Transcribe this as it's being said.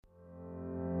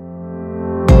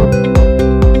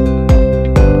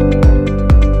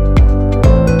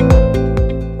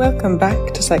Welcome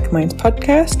back to PsychMinds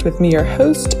podcast with me, your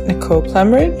host, Nicole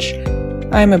Plumridge.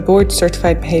 I'm a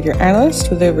board-certified behaviour analyst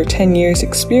with over 10 years'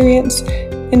 experience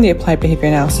in the applied behaviour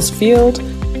analysis field.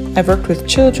 I've worked with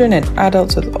children and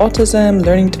adults with autism,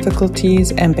 learning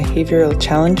difficulties, and behavioural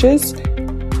challenges.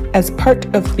 As part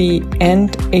of the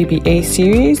End ABA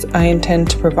series, I intend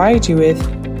to provide you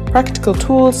with practical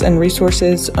tools and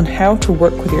resources on how to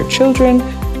work with your children,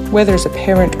 whether as a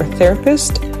parent or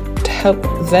therapist, to help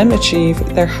them achieve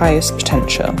their highest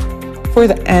potential. For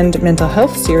the And Mental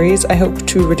Health series, I hope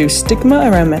to reduce stigma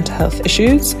around mental health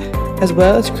issues, as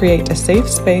well as create a safe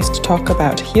space to talk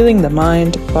about healing the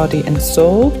mind, body, and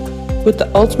soul, with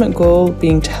the ultimate goal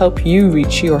being to help you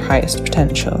reach your highest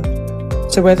potential.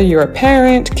 So whether you're a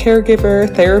parent,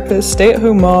 caregiver, therapist,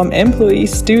 stay-at-home mom, employee,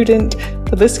 student,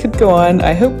 the list could go on,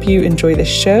 I hope you enjoy this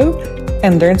show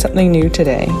and learn something new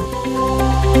today.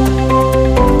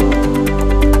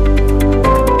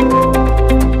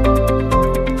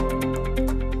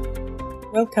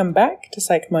 Welcome back to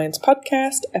PsychMinds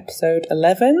podcast, episode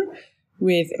 11,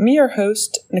 with me, your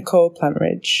host, Nicole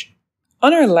Plumridge.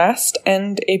 On our last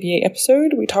End ABA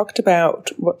episode, we talked about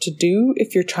what to do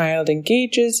if your child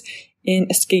engages in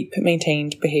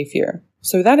escape-maintained behaviour.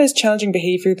 So that is challenging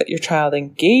behaviour that your child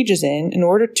engages in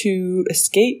order to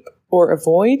escape or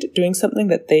avoid doing something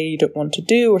that they don't want to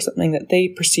do or something that they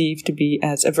perceive to be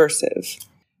as aversive.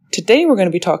 Today we're going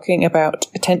to be talking about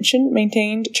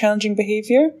attention-maintained challenging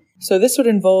behaviour. So this would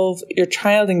involve your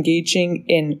child engaging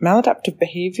in maladaptive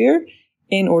behaviour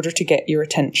in order to get your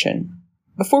attention.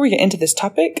 Before we get into this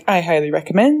topic, I highly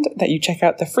recommend that you check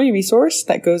out the free resource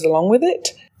that goes along with it.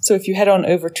 So if you head on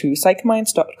over to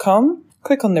psychminds.com,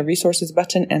 click on the resources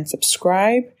button and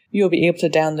subscribe, you'll be able to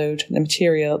download the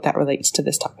material that relates to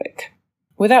this topic.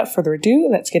 Without further ado,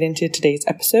 let's get into today's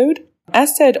episode.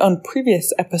 As said on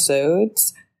previous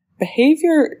episodes,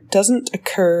 behaviour doesn't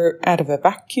occur out of a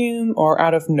vacuum or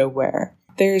out of nowhere.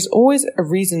 There's always a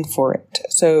reason for it.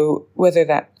 So whether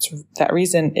that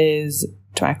reason is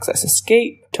to access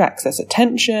escape, to access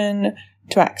attention,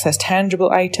 to access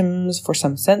tangible items for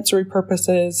some sensory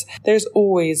purposes, there's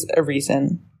always a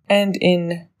reason. And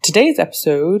in today's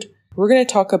episode, we're going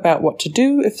to talk about what to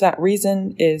do if that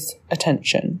reason is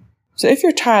attention. So if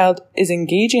your child is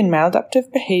engaging in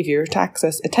maladaptive behaviour to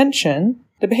access attention,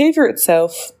 the behaviour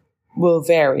itself will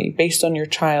vary based on your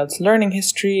child's learning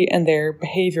history and their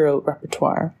behavioural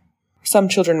repertoire. Some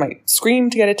children might scream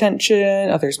to get attention,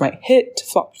 others might hit,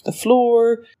 flop to the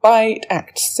floor, bite,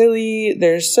 act silly.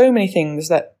 There's so many things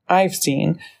that I've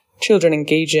seen children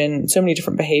engage in, so many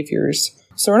different behaviours.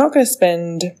 So we're not going to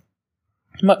spend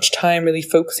much time really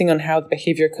focusing on how the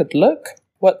behaviour could look.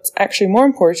 What's actually more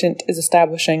important is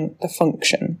establishing the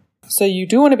function. So you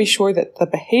do want to be sure that the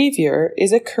behaviour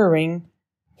is occurring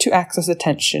to access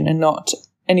attention and not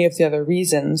any of the other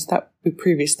reasons that we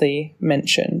previously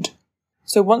mentioned.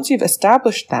 So once you've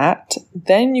established that,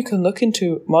 then you can look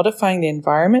into modifying the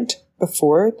environment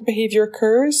before the behaviour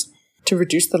occurs to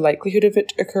reduce the likelihood of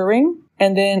it occurring,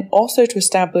 and then also to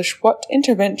establish what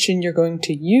intervention you're going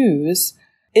to use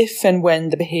if and when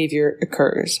the behaviour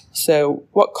occurs. So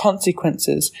what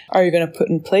consequences are you going to put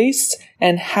in place,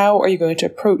 and how are you going to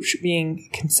approach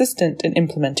being consistent in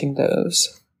implementing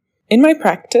those? In my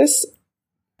practice,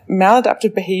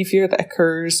 maladaptive behaviour that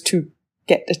occurs to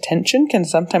get attention can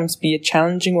sometimes be a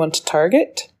challenging one to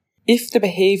target. If the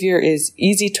behaviour is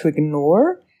easy to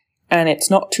ignore and it's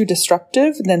not too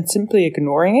disruptive, then simply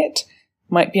ignoring it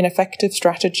might be an effective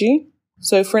strategy.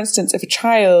 So for instance, if a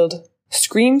child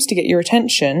screams to get your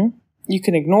attention, you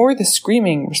can ignore the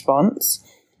screaming response,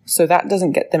 so that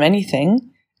doesn't get them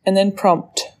anything, and then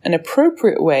prompt an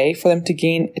appropriate way for them to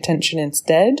gain attention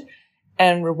instead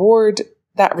and reward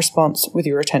that response with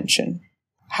your attention.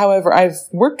 However, I've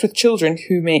worked with children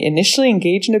who may initially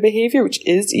engage in a behaviour which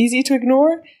is easy to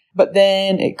ignore, but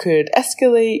then it could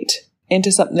escalate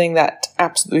into something that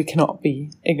absolutely cannot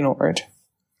be ignored.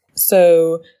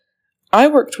 So I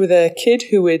worked with a kid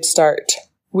who would start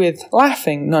with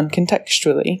laughing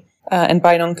non-contextually. And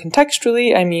by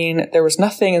non-contextually, I mean there was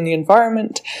nothing in the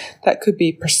environment that could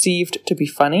be perceived to be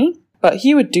funny, but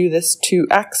he would do this to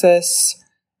access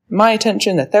my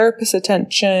attention, the therapist's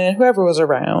attention, whoever was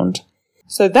around.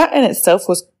 So that in itself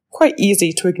was quite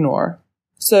easy to ignore.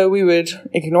 So we would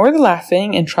ignore the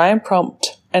laughing and try and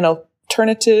prompt an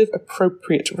alternative,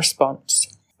 appropriate response.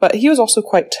 But he was also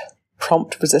quite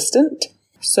prompt resistant.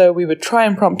 So we would try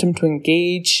and prompt him to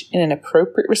engage in an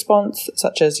appropriate response,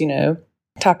 such as,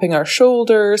 tapping our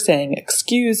shoulder, saying,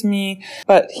 "Excuse me,"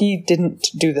 but he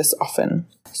didn't do this often.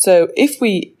 So if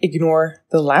we ignore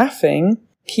the laughing,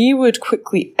 he would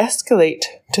quickly escalate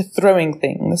to throwing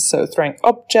things. So throwing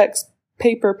objects,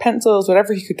 paper, pencils,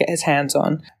 whatever he could get his hands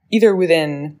on, either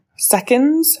within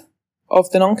seconds of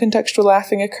the non-contextual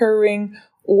laughing occurring,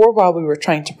 or while we were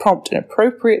trying to prompt an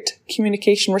appropriate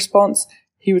communication response,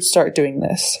 he would start doing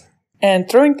this. And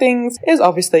throwing things is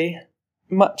obviously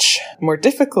much more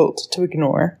difficult to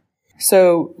ignore.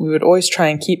 So we would always try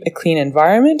and keep a clean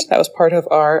environment. That was part of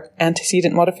our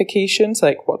antecedent modifications,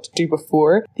 like what to do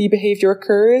before the behavior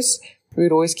occurs. We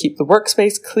would always keep the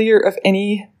workspace clear of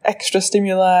any extra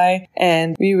stimuli,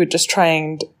 and we would just try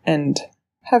and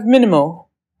have minimal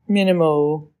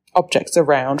objects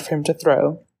around for him to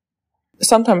throw.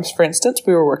 Sometimes, for instance,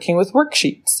 we were working with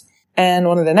worksheets, and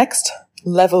one of the next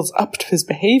levels up to his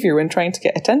behavior when trying to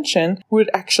get attention would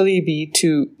actually be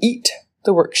to eat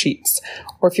the worksheets.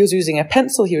 Or if he was using a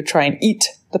pencil, he would try and eat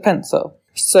the pencil.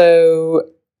 So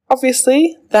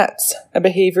obviously that's a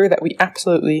behavior that we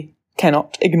absolutely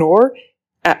cannot ignore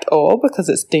at all because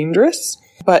it's dangerous.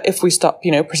 But if we stop,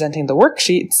 presenting the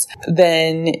worksheets,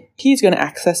 then he's going to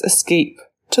access escape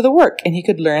to the work. And he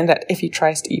could learn that if he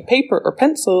tries to eat paper or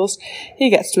pencils, he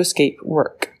gets to escape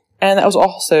work. And that was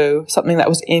also something that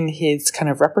was in his kind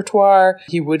of repertoire.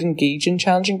 He would engage in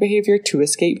challenging behavior to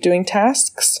escape doing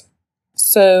tasks.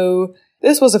 So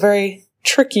this was a very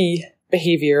tricky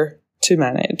behavior to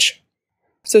manage.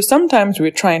 So sometimes we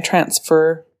would try and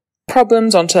transfer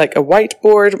problems onto like a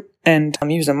whiteboard and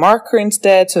use a marker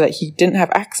instead so that he didn't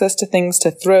have access to things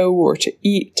to throw or to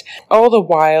eat, all the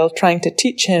while trying to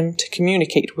teach him to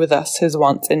communicate with us his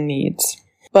wants and needs.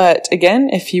 But again,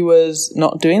 if he was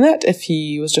not doing that, if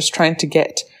he was just trying to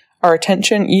get our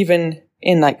attention, even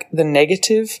in like the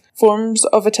negative forms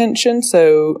of attention,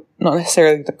 so not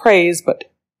necessarily the praise,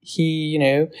 but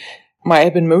he, might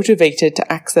have been motivated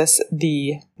to access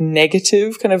the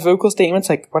negative kind of vocal statements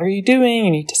like, what are you doing? You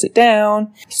need to sit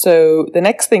down. So the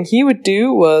next thing he would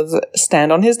do was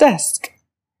stand on his desk.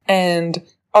 And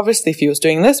obviously if he was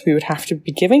doing this, we would have to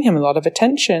be giving him a lot of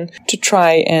attention to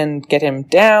try and get him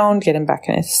down, get him back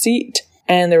in his seat.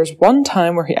 And there was one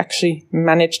time where he actually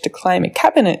managed to climb a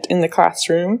cabinet in the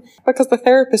classroom because the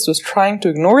therapist was trying to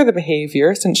ignore the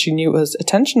behavior since she knew it was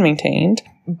attention maintained.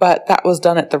 But that was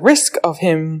done at the risk of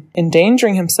him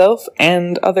endangering himself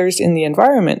and others in the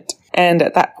environment. And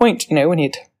at that point, when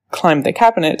he'd climbed the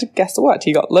cabinet, guess what?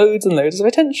 He got loads and loads of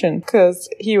attention because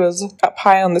he was up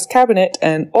high on this cabinet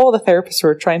and all the therapists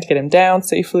were trying to get him down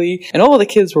safely and all the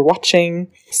kids were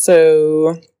watching.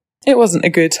 So it wasn't a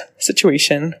good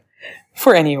situation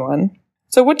for anyone.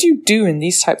 So what do you do in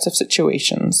these types of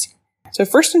situations? So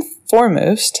first and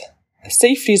foremost,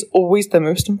 safety is always the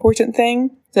most important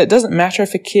thing. So it doesn't matter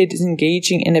if a kid is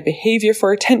engaging in a behavior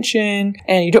for attention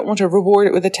and you don't want to reward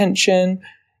it with attention.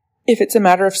 If it's a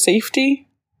matter of safety,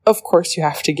 of course you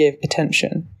have to give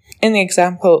attention. In the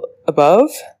example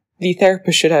above, the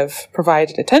therapist should have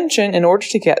provided attention in order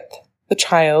to get the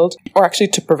child, or actually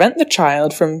to prevent the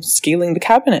child from scaling the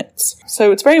cabinets.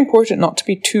 So it's very important not to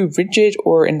be too rigid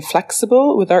or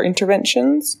inflexible with our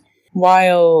interventions.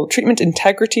 While treatment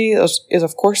integrity is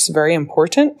of course very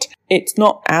important, it's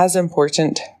not as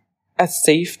important as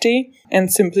safety and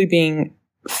simply being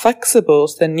flexible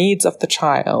to the needs of the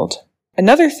child.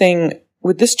 Another thing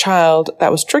with this child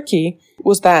that was tricky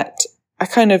was that I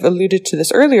kind of alluded to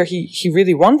this earlier. He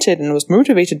really wanted and was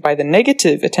motivated by the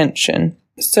negative attention.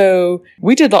 So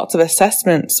we did lots of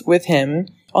assessments with him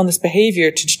on this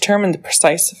behavior to determine the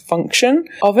precise function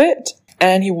of it.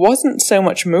 And he wasn't so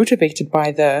much motivated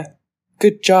by the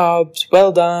good jobs,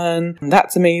 well done,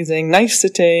 that's amazing, nice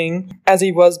sitting, as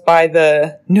he was by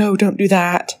the no, don't do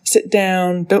that, sit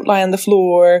down, don't lie on the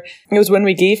floor. It was when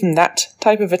we gave him that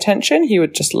type of attention, he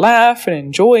would just laugh and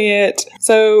enjoy it.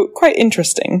 So quite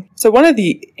interesting. So one of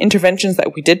the interventions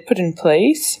that we did put in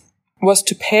place was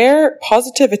to pair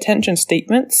positive attention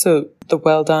statements, so the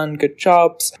well done, good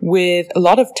jobs, with a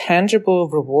lot of tangible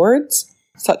rewards,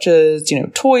 such as,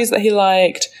 toys that he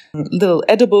liked, little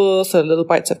edibles, so little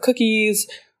bites of cookies,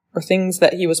 or things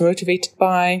that he was motivated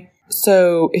by.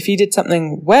 So if he did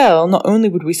something well, not only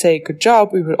would we say good job,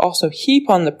 we would also heap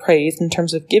on the praise in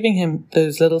terms of giving him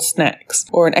those little snacks,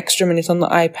 or an extra minute on the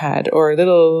iPad, or a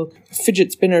little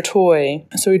fidget spinner toy.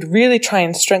 So we'd really try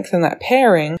and strengthen that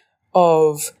pairing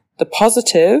of the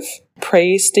positive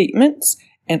praise statements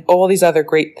and all these other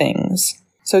great things.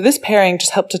 So this pairing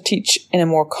just helped to teach in a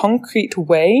more concrete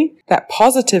way that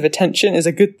positive attention is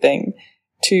a good thing,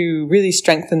 to really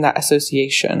strengthen that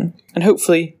association and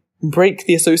hopefully break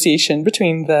the association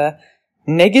between the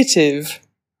negative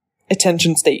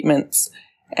attention statements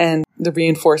and the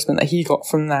reinforcement that he got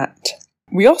from that.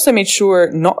 We also made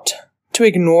sure not to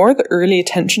ignore the early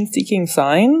attention-seeking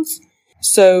signs.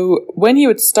 So when he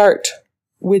would start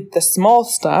with the small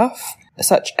stuff,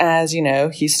 such as,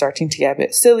 he's starting to get a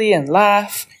bit silly and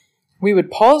laugh, we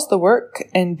would pause the work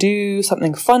and do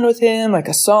something fun with him, like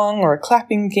a song or a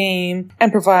clapping game,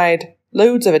 and provide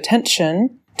loads of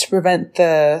attention to prevent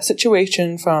the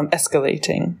situation from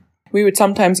escalating. We would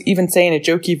sometimes even say in a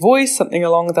jokey voice something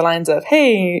along the lines of,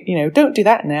 hey, don't do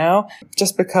that now,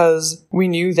 just because we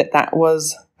knew that that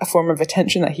was a form of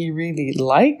attention that he really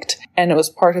liked, and it was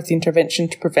part of the intervention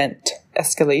to prevent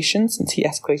escalation, since he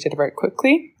escalated very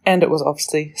quickly, and it was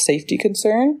obviously a safety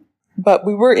concern. But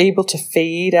we were able to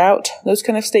fade out those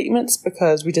kind of statements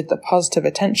because we did the positive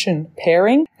attention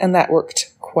pairing, and that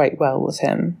worked quite well with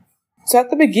him. So at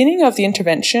the beginning of the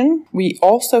intervention, we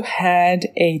also had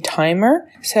a timer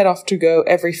set off to go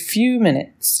every few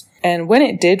minutes. And when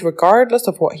it did, regardless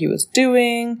of what he was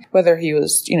doing, whether he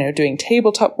was, doing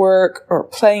tabletop work or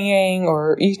playing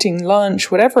or eating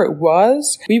lunch, whatever it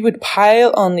was, we would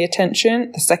pile on the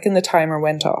attention the second the timer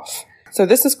went off. So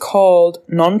this is called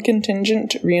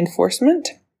non-contingent reinforcement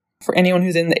for anyone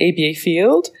who's in the ABA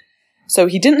field. So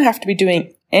he didn't have to be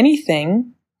doing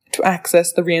anything to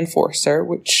access the reinforcer,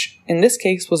 which in this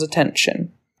case was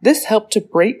attention. This helped to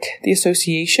break the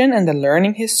association and the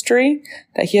learning history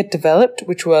that he had developed,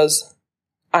 which was,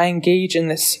 I engage in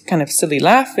this kind of silly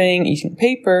laughing, eating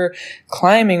paper,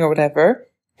 climbing or whatever,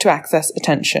 to access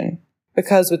attention.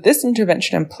 Because with this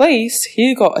intervention in place,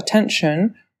 he got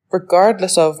attention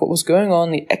regardless of what was going on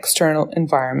in the external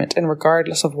environment and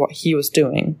regardless of what he was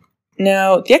doing.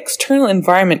 Now, the external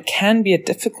environment can be a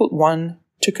difficult one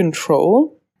to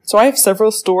control. So I have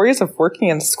several stories of working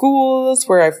in schools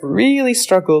where I've really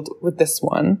struggled with this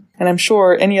one. And I'm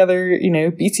sure any other,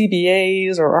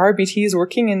 BCBAs or RBTs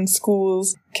working in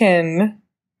schools can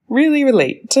really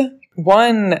relate.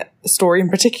 One story in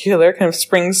particular kind of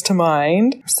springs to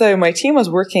mind. So my team was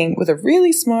working with a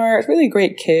really smart, really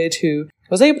great kid who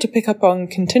was able to pick up on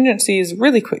contingencies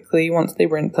really quickly once they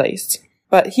were in place.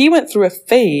 But he went through a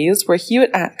phase where he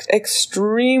would act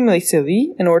extremely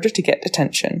silly in order to get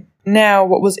attention. Now,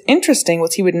 what was interesting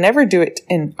was he would never do it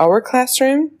in our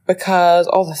classroom because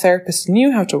all the therapists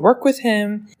knew how to work with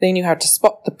him. They knew how to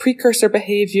spot the precursor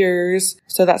behaviors.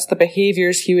 So that's the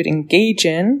behaviors he would engage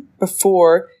in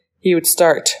before he would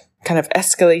start kind of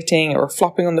escalating or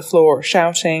flopping on the floor or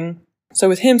shouting. So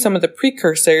with him, some of the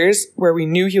precursors where we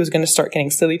knew he was going to start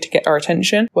getting silly to get our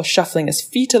attention was shuffling his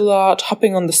feet a lot,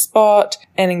 hopping on the spot,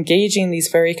 and engaging in these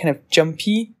very kind of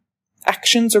jumpy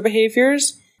actions or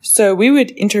behaviors. So we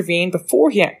would intervene before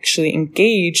he actually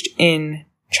engaged in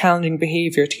challenging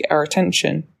behavior to get our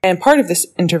attention. And part of this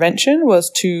intervention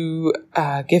was to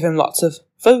give him lots of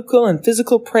vocal and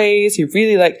physical praise. He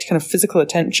really liked kind of physical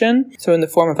attention. So in the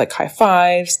form of like high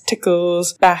fives,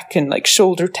 tickles, back and like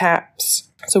shoulder taps.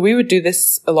 So we would do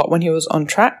this a lot when he was on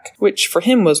track, which for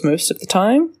him was most of the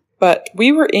time. But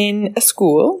we were in a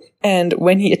school, and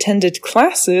when he attended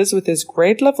classes with his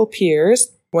grade level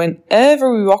peers,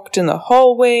 whenever we walked in the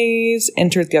hallways,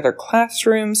 entered the other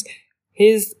classrooms,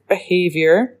 his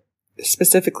behavior,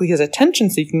 specifically his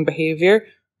attention-seeking behavior,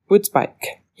 would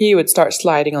spike. He would start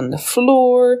sliding on the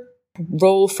floor,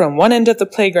 roll from one end of the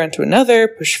playground to another,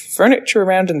 push furniture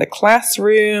around in the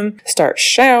classroom, start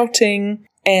shouting.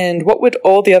 And what would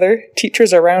all the other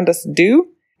teachers around us do?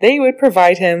 They would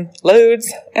provide him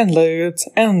loads and loads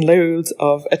and loads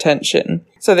of attention.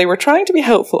 So they were trying to be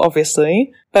helpful,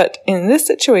 obviously, but in this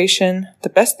situation, the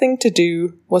best thing to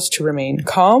do was to remain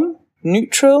calm,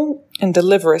 neutral, and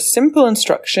deliver a simple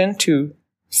instruction to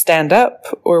stand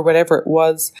up or whatever it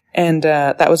was, and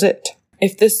that was it.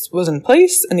 If this was in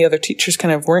place and the other teachers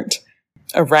kind of weren't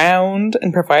around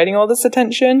and providing all this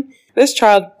attention, this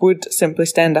child would simply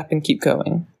stand up and keep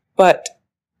going. But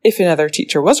if another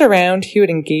teacher was around, he would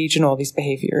engage in all these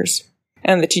behaviors.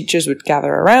 And the teachers would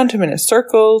gather around him in a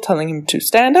circle, telling him to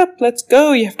stand up, let's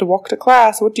go, you have to walk to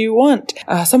class, what do you want?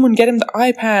 Someone get him the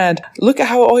iPad, look at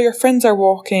how all your friends are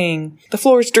walking, the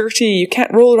floor is dirty, you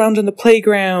can't roll around in the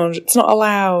playground, it's not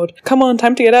allowed, come on,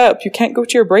 time to get up, you can't go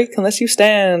to your break unless you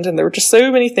stand. And there were just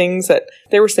so many things that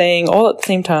they were saying all at the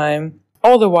same time.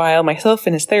 All the while, myself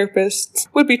and his therapists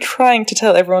would be trying to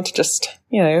tell everyone to just,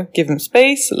 give him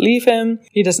space, leave him.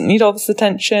 He doesn't need all this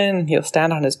attention, he'll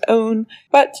stand on his own.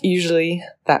 But usually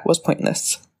that was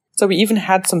pointless. So we even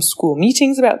had some school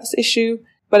meetings about this issue.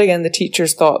 But again, the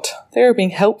teachers thought they were being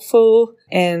helpful,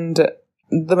 and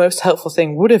the most helpful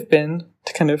thing would have been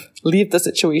to kind of leave the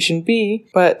situation be.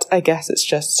 But I guess it's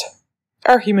just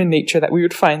our human nature that we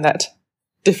would find that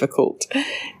difficult.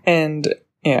 And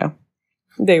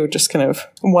they would just kind of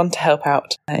want to help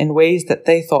out in ways that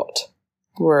they thought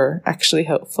were actually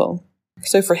helpful.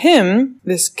 So for him,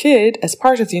 this kid, as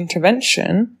part of the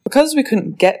intervention, because we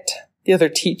couldn't get the other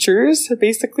teachers,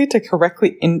 basically, to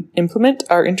correctly implement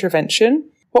our intervention,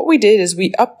 what we did is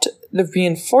we upped the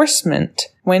reinforcement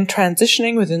when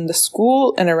transitioning within the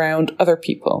school and around other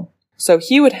people. So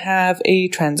he would have a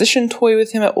transition toy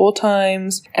with him at all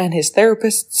times, and his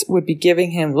therapists would be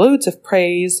giving him loads of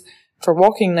praise for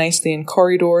walking nicely in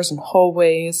corridors and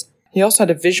hallways. He also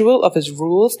had a visual of his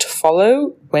rules to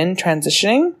follow when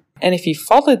transitioning, and if he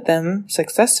followed them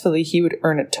successfully, he would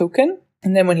earn a token.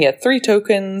 And then when he had 3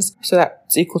 tokens, so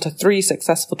that's equal to 3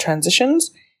 successful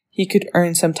transitions, he could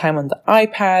earn some time on the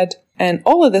iPad. And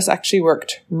all of this actually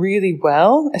worked really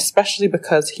well, especially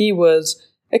because he was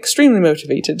extremely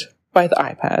motivated by the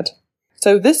iPad.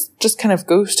 So this just kind of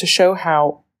goes to show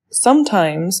how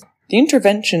sometimes the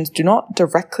interventions do not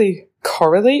directly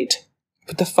correlate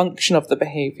with the function of the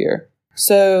behavior.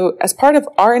 So as part of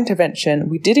our intervention,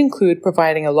 we did include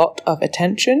providing a lot of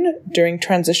attention during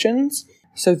transitions.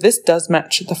 So this does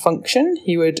match the function.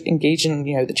 He would engage in,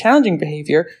 the challenging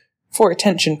behavior for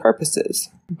attention purposes.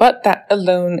 But that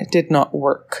alone did not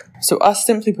work. So us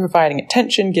simply providing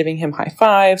attention, giving him high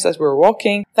fives as we were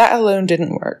walking, that alone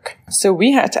didn't work. So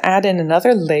we had to add in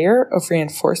another layer of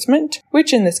reinforcement,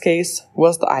 which in this case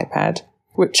was the iPad,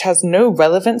 which has no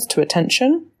relevance to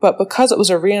attention, but because it was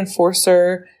a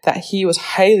reinforcer that he was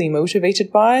highly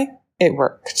motivated by, it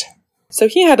worked. So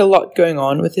he had a lot going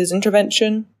on with his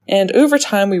intervention, and over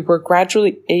time we were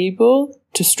gradually able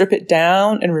to strip it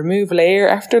down and remove layer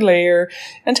after layer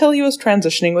until he was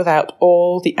transitioning without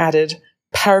all the added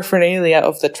paraphernalia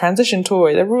of the transition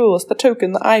toy, the rules, the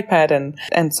token, the iPad,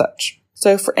 and such.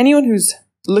 So for anyone who's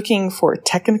looking for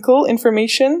technical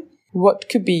information, what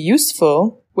could be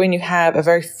useful when you have a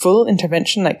very full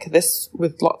intervention like this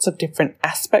with lots of different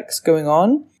aspects going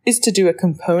on is to do a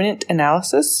component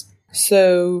analysis.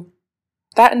 So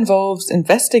that involves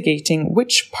investigating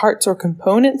which parts or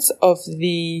components of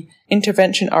the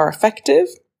intervention are effective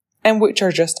and which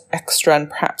are just extra and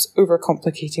perhaps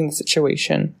overcomplicating the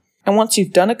situation. And once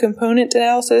you've done a component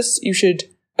analysis, you should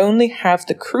only have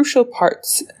the crucial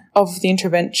parts of the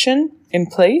intervention in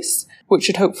place, which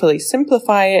should hopefully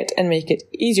simplify it and make it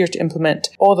easier to implement,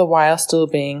 all the while still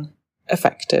being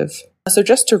effective. So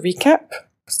just to recap,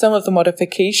 some of the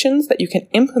modifications that you can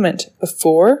implement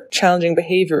before challenging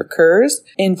behavior occurs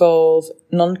involve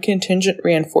non-contingent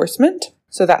reinforcement.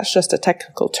 So that's just a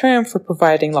technical term for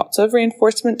providing lots of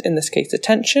reinforcement, in this case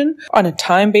attention, on a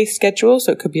time-based schedule.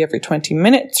 So it could be every 20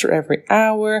 minutes or every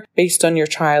hour based on your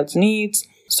child's needs,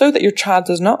 so that your child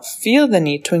does not feel the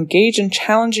need to engage in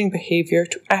challenging behavior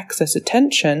to access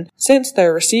attention, since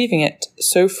they're receiving it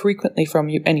so frequently from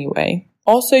you anyway.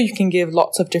 Also, you can give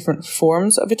lots of different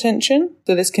forms of attention.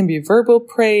 So this can be verbal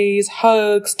praise,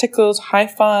 hugs, tickles, high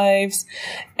fives,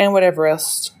 and whatever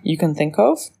else you can think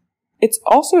of. It's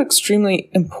also extremely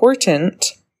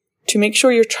important to make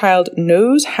sure your child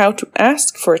knows how to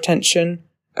ask for attention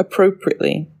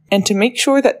appropriately, and to make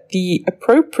sure that the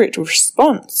appropriate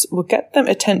response will get them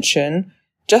attention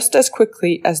just as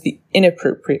quickly as the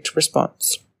inappropriate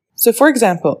response. So for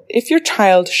example, if your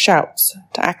child shouts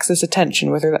to access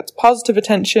attention, whether that's positive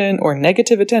attention or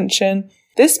negative attention,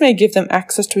 this may give them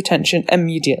access to attention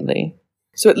immediately.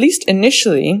 So at least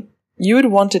initially, you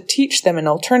would want to teach them an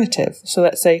alternative. So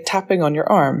let's say tapping on your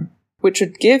arm, which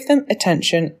would give them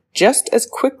attention just as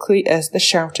quickly as the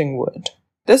shouting would.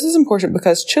 This is important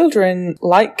because children,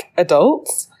 like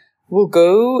adults, will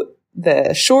go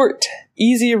the short,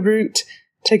 easy route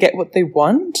to get what they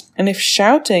want. And if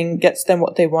shouting gets them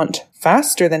what they want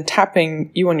faster than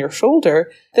tapping you on your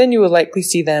shoulder, then you will likely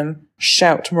see them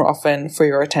shout more often for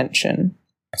your attention.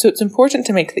 So it's important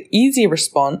to make the easy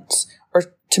response, or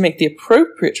to make the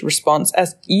appropriate response,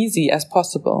 as easy as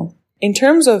possible. In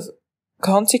terms of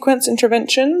consequence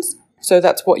interventions, so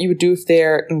that's what you would do if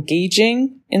they're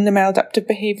engaging in the maladaptive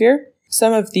behavior.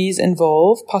 Some of these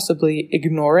involve possibly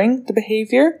ignoring the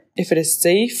behavior if it is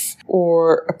safe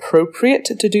or appropriate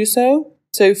to do so.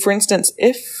 So, for instance,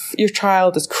 if your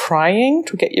child is crying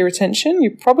to get your attention,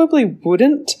 you probably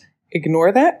wouldn't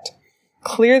ignore that.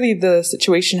 Clearly, the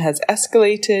situation has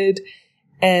escalated,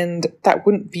 and that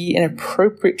wouldn't be an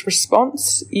appropriate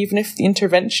response, even if the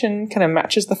intervention kind of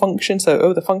matches the function.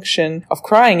 So, the function of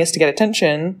crying is to get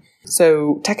attention,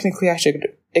 so technically I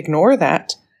should ignore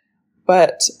that.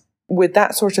 But with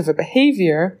that sort of a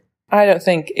behavior, I don't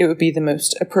think it would be the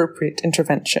most appropriate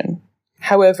intervention.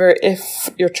 However, if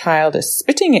your child is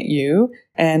spitting at you,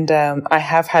 and I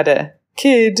have had a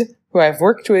kid who I've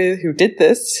worked with who did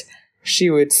this,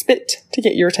 she would spit to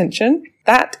get your attention.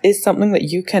 That is something that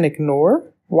you can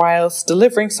ignore whilst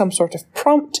delivering some sort of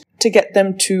prompt to get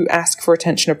them to ask for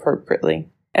attention appropriately.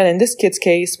 And in this kid's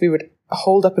case, we would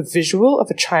hold up a visual of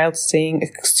a child saying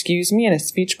 "excuse me" in a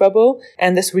speech bubble,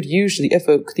 and this would usually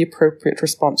evoke the appropriate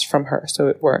response from her, so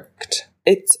it worked.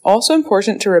 It's also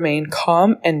important to remain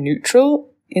calm and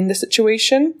neutral in the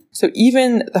situation. So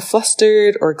even the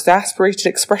flustered or exasperated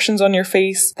expressions on your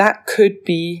face, that could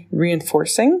be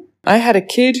reinforcing. I had a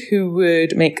kid who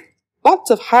would make lots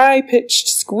of high-pitched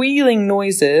squealing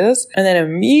noises and then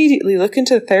immediately look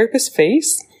into the therapist's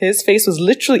face. His face was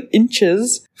literally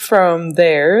inches from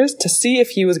theirs to see if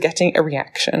he was getting a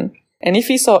reaction. And if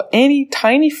he saw any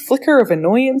tiny flicker of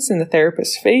annoyance in the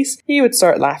therapist's face, he would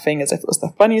start laughing as if it was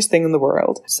the funniest thing in the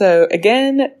world. So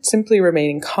again, simply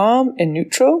remaining calm and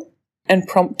neutral and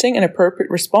prompting an appropriate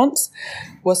response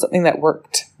was something that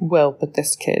worked well with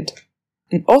this kid.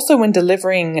 And also when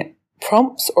delivering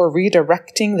prompts or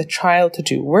redirecting the child to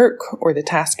do work or the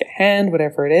task at hand,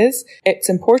 whatever it is, it's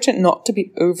important not to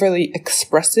be overly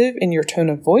expressive in your tone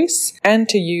of voice and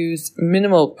to use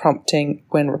minimal prompting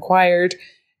when required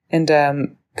and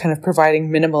kind of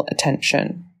providing minimal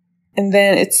attention. And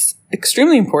then it's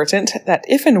extremely important that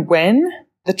if and when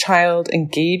the child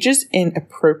engages in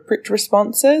appropriate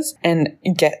responses and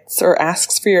gets or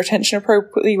asks for your attention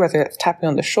appropriately, whether it's tapping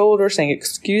on the shoulder, saying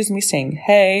 "excuse me," saying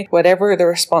 "hey," whatever the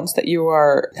response that you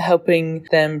are helping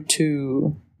them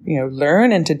to,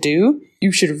 learn and to do,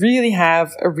 you should really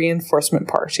have a reinforcement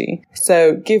party.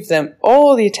 So give them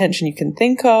all the attention you can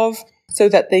think of so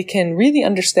that they can really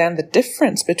understand the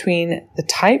difference between the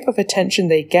type of attention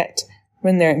they get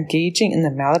when they're engaging in the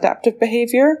maladaptive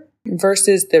behavior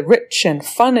versus the rich and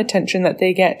fun attention that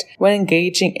they get when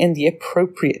engaging in the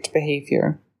appropriate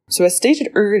behavior. So as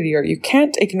stated earlier, you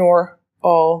can't ignore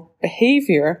all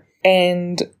behavior,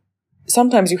 and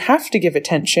sometimes you have to give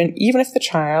attention even if the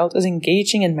child is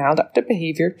engaging in maladaptive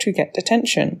behavior to get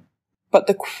attention. But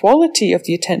the quality of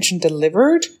the attention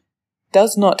delivered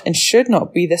does not and should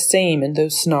not be the same in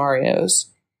those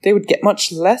scenarios. They would get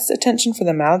much less attention for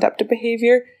the maladaptive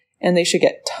behavior, and they should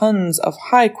get tons of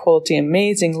high quality,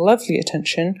 amazing, lovely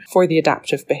attention for the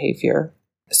adaptive behavior.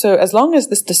 So as long as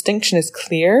this distinction is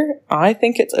clear, I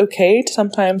think it's okay to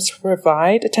sometimes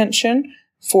provide attention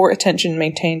for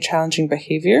attention-maintained challenging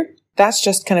behavior. That's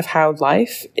just kind of how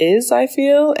life is, I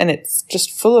feel, and it's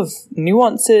just full of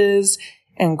nuances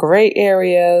and gray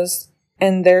areas.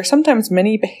 And there are sometimes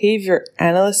many behavior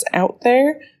analysts out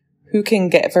there who can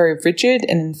get very rigid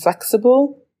and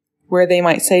inflexible, where they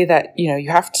might say that, you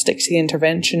have to stick to the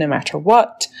intervention no matter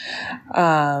what.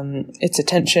 It's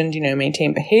attention,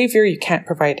 maintain behavior. You can't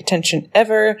provide attention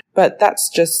ever. But that's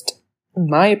just, in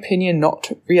my opinion,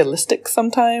 not realistic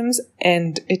sometimes.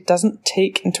 And it doesn't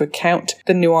take into account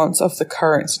the nuance of the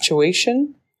current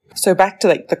situation. So back to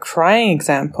the crying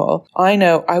example, I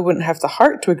know I wouldn't have the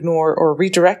heart to ignore or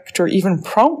redirect or even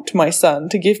prompt my son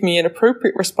to give me an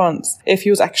appropriate response if he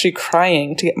was actually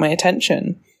crying to get my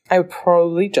attention. I would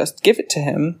probably just give it to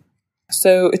him.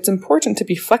 So it's important to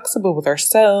be flexible with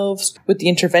ourselves, with the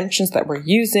interventions that we're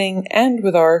using, and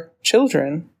with our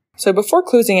children. So before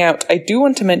closing out, I do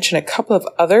want to mention a couple of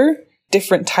other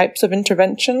different types of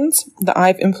interventions that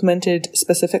I've implemented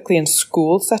specifically in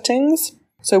school settings.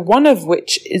 So one of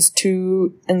which is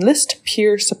to enlist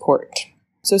peer support.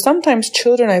 So sometimes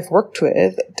children I've worked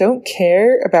with don't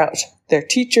care about their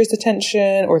teacher's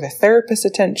attention or their therapist's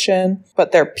attention,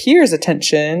 but their peers'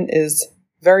 attention is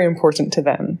very important to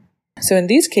them. So in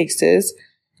these cases,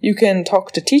 you can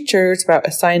talk to teachers about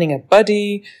assigning a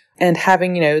buddy and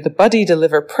having, the buddy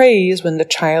deliver praise when the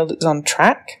child is on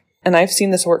track. And I've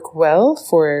seen this work well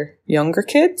for younger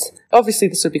kids. Obviously,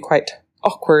 this would be quite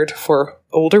awkward for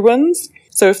older ones.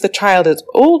 So if the child is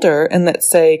older and let's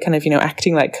say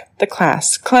acting like the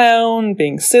class clown,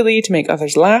 being silly to make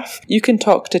others laugh, you can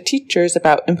talk to teachers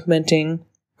about implementing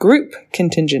group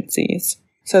contingencies.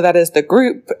 So that is the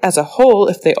group as a whole,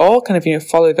 if they all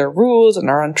follow their rules and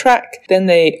are on track, then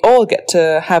they all get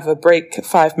to have a break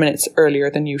 5 minutes earlier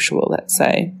than usual, let's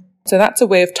say. So that's a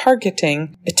way of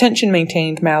targeting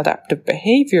attention-maintained maladaptive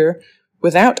behavior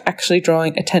without actually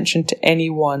drawing attention to any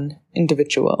one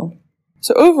individual.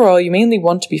 So overall, you mainly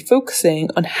want to be focusing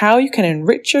on how you can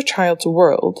enrich your child's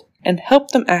world and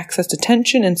help them access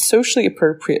attention in socially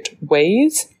appropriate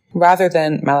ways rather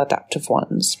than maladaptive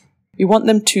ones. You want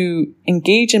them to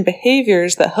engage in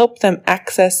behaviors that help them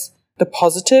access the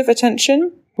positive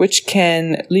attention, which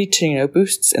can lead to,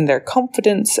 boosts in their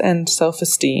confidence and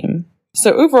self-esteem.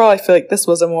 So overall, I feel like this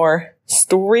was a more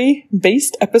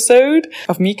story-based episode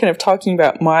of me talking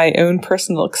about my own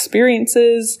personal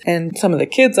experiences and some of the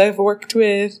kids I've worked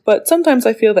with. But sometimes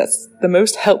I feel that's the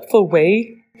most helpful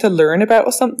way to learn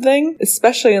about something,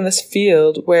 especially in this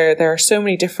field where there are so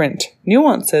many different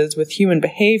nuances with human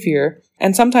behavior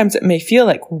And sometimes it may feel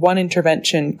like one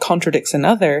intervention contradicts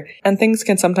another, and things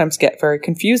can sometimes get very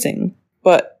confusing.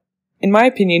 But in my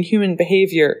opinion, human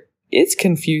behavior is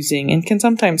confusing and can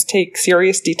sometimes take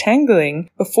serious detangling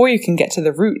before you can get to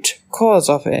the root cause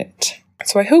of it.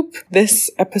 So I hope this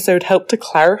episode helped to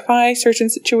clarify certain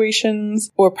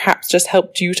situations, or perhaps just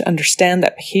helped you to understand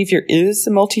that behavior is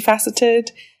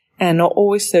multifaceted and not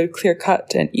always so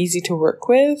clear-cut and easy to work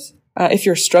with. If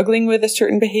you're struggling with a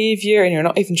certain behavior and you're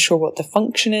not even sure what the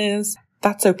function is,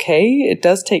 that's okay. It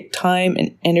does take time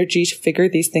and energy to figure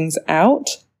these things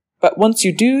out. But once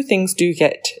you do, things do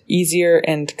get easier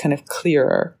and kind of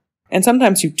clearer. And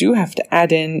sometimes you do have to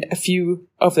add in a few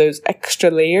of those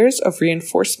extra layers of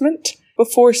reinforcement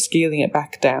before scaling it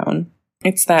back down.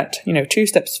 It's that, 2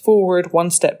 steps forward,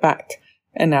 1 step back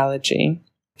analogy.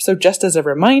 So just as a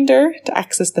reminder, to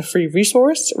access the free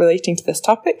resource relating to this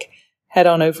topic, head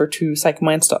on over to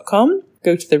psychminds.com,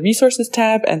 go to the resources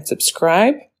tab and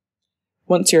subscribe.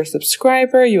 Once you're a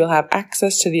subscriber, you will have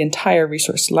access to the entire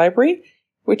resource library,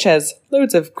 which has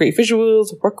loads of great visuals,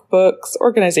 workbooks,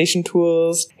 organization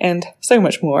tools, and so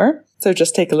much more. So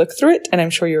just take a look through it, and I'm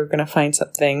sure you're going to find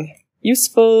something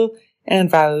useful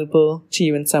and valuable to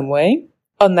you in some way.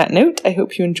 On that note, I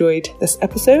hope you enjoyed this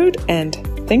episode, and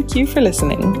thank you for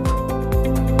listening.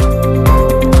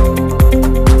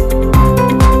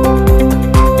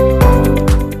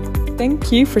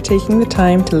 Thank you for taking the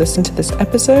time to listen to this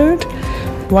episode.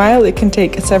 While it can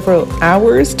take several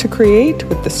hours to create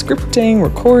with the scripting,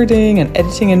 recording, and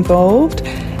editing involved,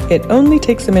 it only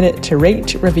takes a minute to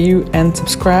rate, review, and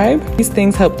subscribe. These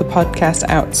things help the podcast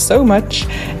out so much,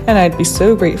 and I'd be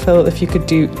so grateful if you could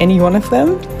do any one of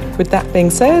them. With that being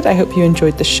said, I hope you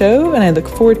enjoyed the show, and I look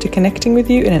forward to connecting with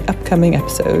you in an upcoming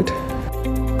episode.